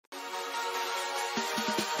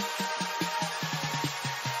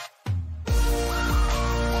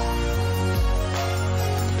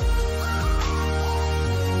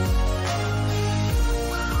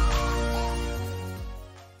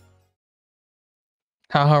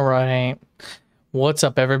All right. What's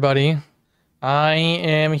up, everybody? I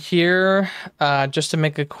am here just to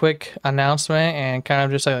make a quick announcement and kind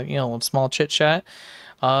of just a small chit chat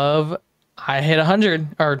of I hit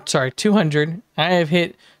 100 or sorry 200. I have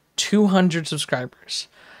hit 200 subscribers.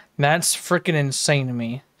 That's freaking insane to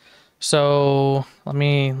me. So let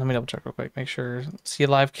me double check real quick. Make sure see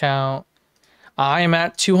live count. I am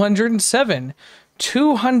at 207.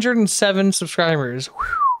 207 subscribers. Whew.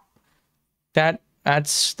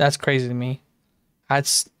 That's crazy to me.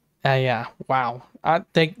 That's yeah, wow. I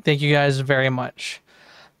thank you guys very much.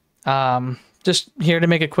 Just here to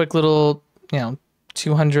make a quick little,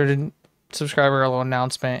 200 subscriber little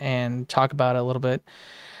announcement and talk about it a little bit.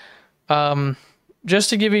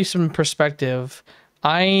 Just to give you some perspective,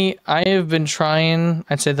 I have been trying,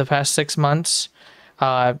 I'd say the past 6 months,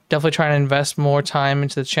 definitely trying to invest more time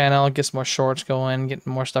into the channel, get some more shorts going, get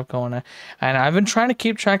more stuff going. And I've been trying to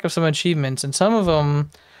keep track of some achievements, and some of them,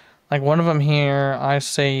 like one of them here, I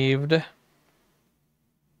saved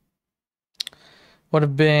would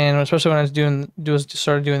have been, especially when I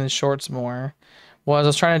started doing the shorts more, was I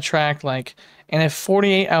was trying to track like in a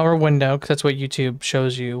 48-hour window, because that's what YouTube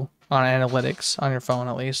shows you on analytics on your phone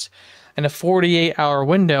at least. In a 48-hour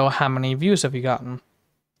window, how many views have you gotten?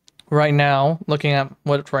 Right now, looking at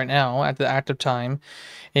what right now at the active time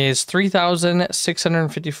is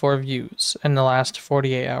 3,654 views in the last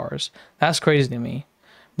 48 hours. That's crazy to me.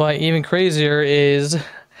 But even crazier is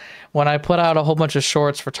when I put out a whole bunch of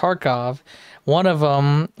shorts for Tarkov, one of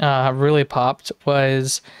them really popped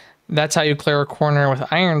was That's How You Clear a Corner with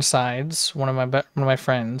Iron Sides, one of my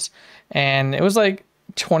friends. And it was like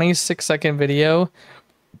 26-second video.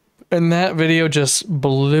 And that video just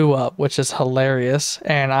blew up, which is hilarious.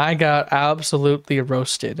 And I got absolutely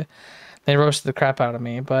roasted. They roasted the crap out of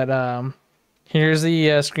me. But here's the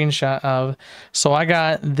screenshot of, so I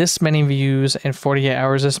got this many views in 48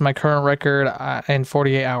 hours. This is my current record in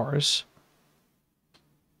 48 hours.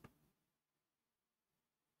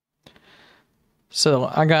 So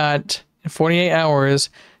I got, in 48 hours,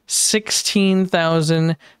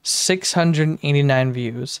 16,689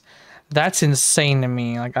 views. That's insane to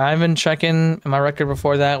me. Like, I've been checking, my record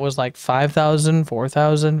before that was like 5,000,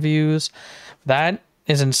 4,000 views. That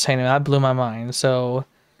is insane. That blew my mind. So,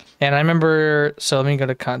 and I remember, so let me go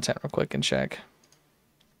to content real quick and check.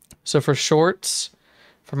 So for shorts,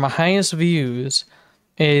 for my highest views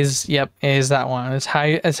is that one. It's How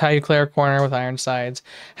You Clear a Corner with Iron Sides.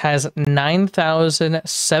 Has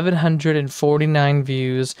 9,749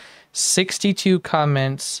 views, 62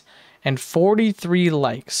 comments, and 43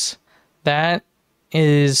 likes. That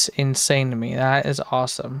is insane to me. That is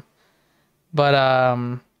awesome. But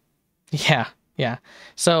yeah.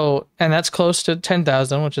 So, and that's close to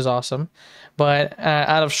 10,000, which is awesome. But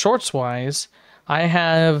out of shorts wise, I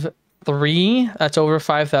have 3 that's over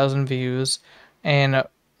 5,000 views, and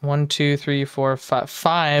 1, 2, 3, 4,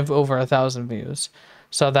 5 over 1,000 views.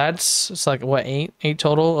 So it's like what, 8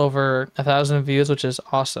 total over 1,000 views, which is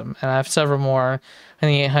awesome. And I have several more in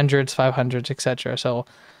the 800s, 500s, etc. So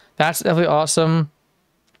that's definitely awesome.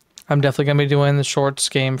 I'm definitely gonna be doing the shorts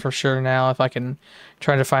game for sure now, if I can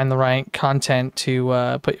try to find the right content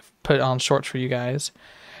to put on shorts for you guys.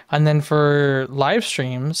 And then for live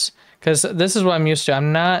streams, because this is what I'm used to.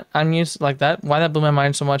 I'm used like that. Why that blew my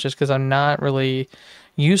mind so much is because I'm not really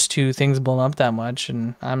used to things blowing up that much,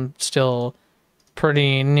 and I'm still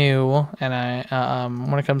pretty new. And I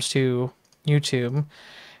when it comes to YouTube,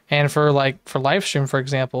 and for live stream, for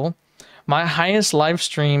example, my highest live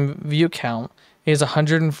stream view count is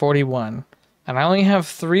 141, and I only have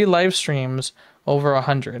 3 live streams over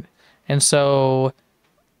 100. And so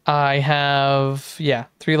I have 3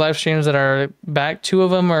 live streams that are back. 2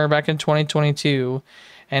 of them are back in 2022,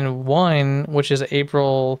 and 1 which is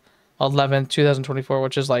April 11th, 2024,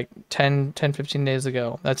 which is like 15 days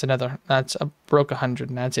ago. That's broke 100,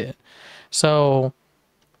 and that's it. So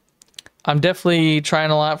I'm definitely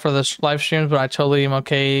trying a lot for the live streams, but I totally am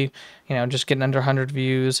okay, just getting under 100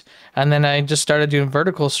 views. And then I just started doing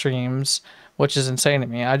vertical streams, which is insane to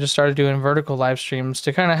me. I just started doing vertical live streams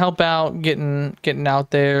to kind of help out, getting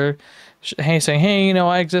out there, saying, hey,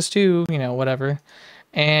 I exist too, whatever.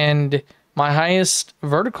 And my highest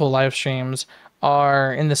vertical live streams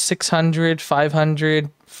are in the 600, 500,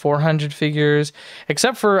 400 figures,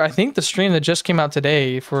 except for I think the stream that just came out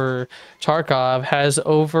today for Tarkov has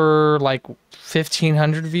over like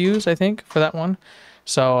 1,500 views, I think, for that one.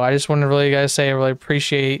 So I just want to really, guys, say I really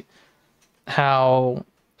appreciate how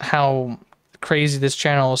crazy this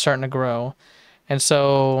channel is starting to grow. And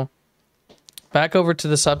so back over to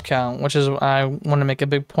the sub count, which is what I want to make a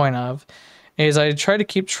big point of, is I try to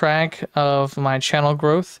keep track of my channel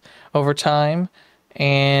growth over time.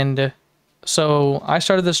 And so I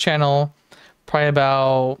started this channel probably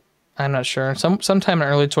about, I'm not sure, sometime in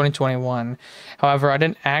early 2021. However, I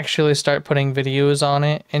didn't actually start putting videos on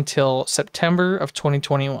it until September of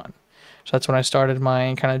 2021. So that's when I started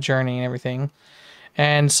my kind of journey and everything.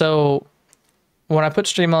 And so when I put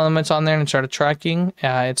Stream Elements on there and started tracking, I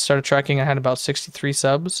had about 63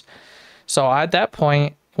 subs. So at that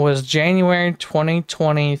point was January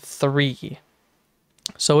 2023.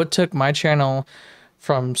 So it took my channel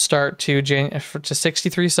from start to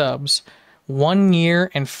 63 subs, 1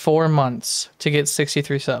 year and 4 months to get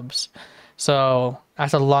 63 subs. So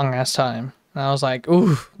that's a long ass time. And I was like,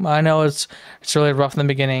 ooh, I know it's really rough in the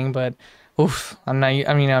beginning, but oof,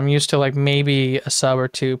 I'm used to like maybe a sub or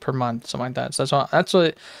two per month, something like that. So that's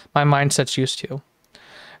what my mindset's used to.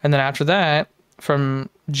 And then after that, from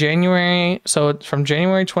January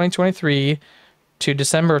 2023 to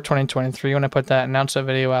December of 2023, when I put that announcement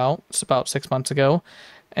video out, it's about 6 months ago,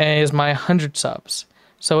 is my 100 subs.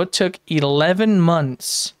 So it took 11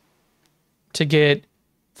 months to get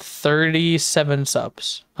 37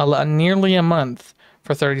 subs, nearly a month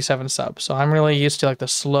for 37 subs. So I'm really used to like the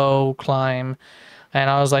slow climb. And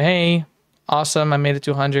I was like, hey, awesome, I made it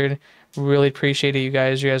to 100. Really appreciate it, you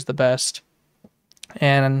guys. You guys are the best.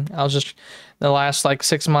 And I was just, the last like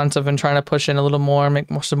 6 months I've been trying to push in a little more, make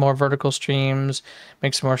some more vertical streams,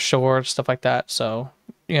 make some more shorts, stuff like that. So,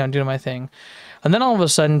 you know, doing my thing. And then all of a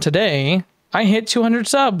sudden today, I hit 200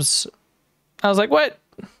 subs. I was like, what?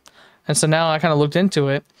 And so now I kind of looked into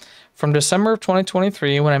it. From December of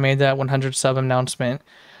 2023, when I made that 100 sub announcement,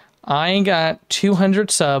 I got 200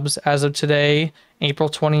 subs as of today, April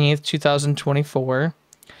 28th, 2024.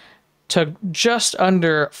 Took just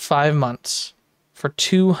under 5 months for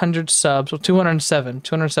 200 subs, well,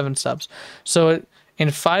 207 subs. So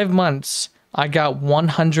in 5 months, I got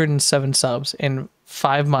 107 subs in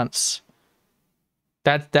 5 months.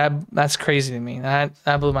 That's crazy to me. That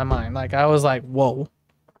blew my mind. Like, I was like, whoa.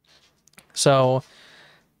 So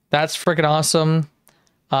that's freaking awesome.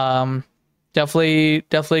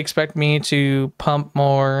 Definitely expect me to pump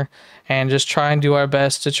more and just try and do our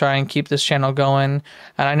best to try and keep this channel going.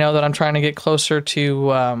 And I know that I'm trying to get closer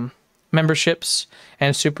to memberships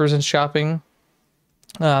and supers and shopping.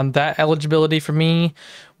 That eligibility for me,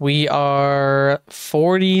 we are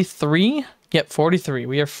 43. Yep, 43.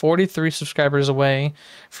 We are 43 subscribers away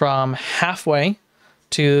from halfway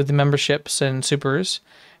to the memberships and supers.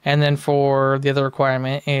 And then for the other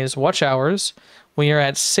requirement is watch hours. We are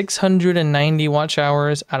at 690 watch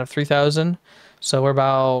hours out of 3,000. So we're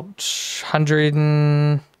about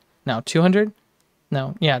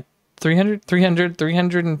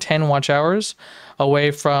 310 watch hours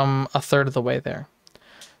away from a third of the way there.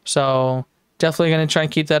 So definitely going to try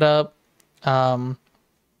and keep that up.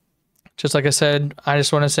 Just like I said, I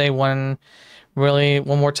just want to say one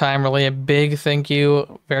more time, really a big thank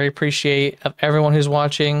you. Very appreciate of everyone who's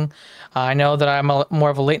watching. I know that I'm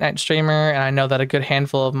more of a late night streamer, and I know that a good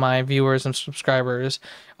handful of my viewers and subscribers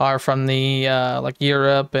are from the like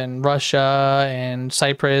Europe and Russia and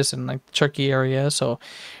Cyprus and like the Turkey area. So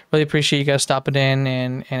really appreciate you guys stopping in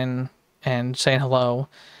and saying hello.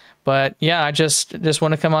 But yeah, I just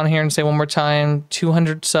want to come on here and say one more time,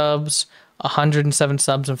 200 subs, 107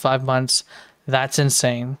 subs in 5 months. That's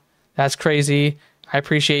insane. That's crazy. I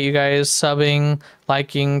appreciate you guys subbing,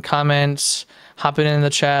 liking, comments, hopping in the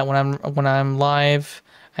chat when I'm live,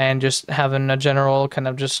 and just having a general kind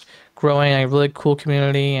of just growing a really cool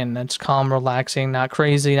community. And it's calm, relaxing, not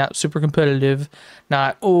crazy, not super competitive,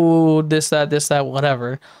 not oh this that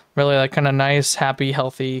whatever. Really like kind of nice, happy,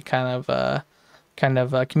 healthy kind of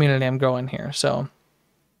community I'm growing here. So.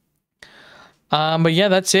 But yeah,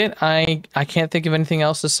 that's it. I can't think of anything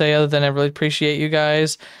else to say other than I really appreciate you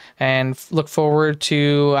guys and look forward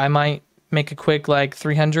to, I might make a quick like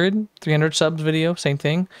 300 subs video, same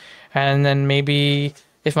thing. And then maybe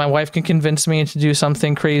if my wife can convince me to do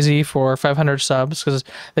something crazy for 500 subs, because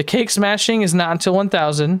the cake smashing is not until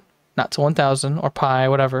 1,000, or pi,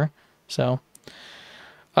 whatever. So,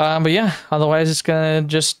 but yeah, otherwise it's gonna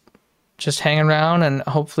just hang around, and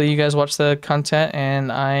hopefully you guys watch the content,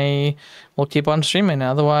 and I will keep on streaming.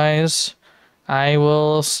 Otherwise, I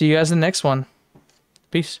will see you guys in the next one.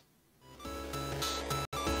 Peace.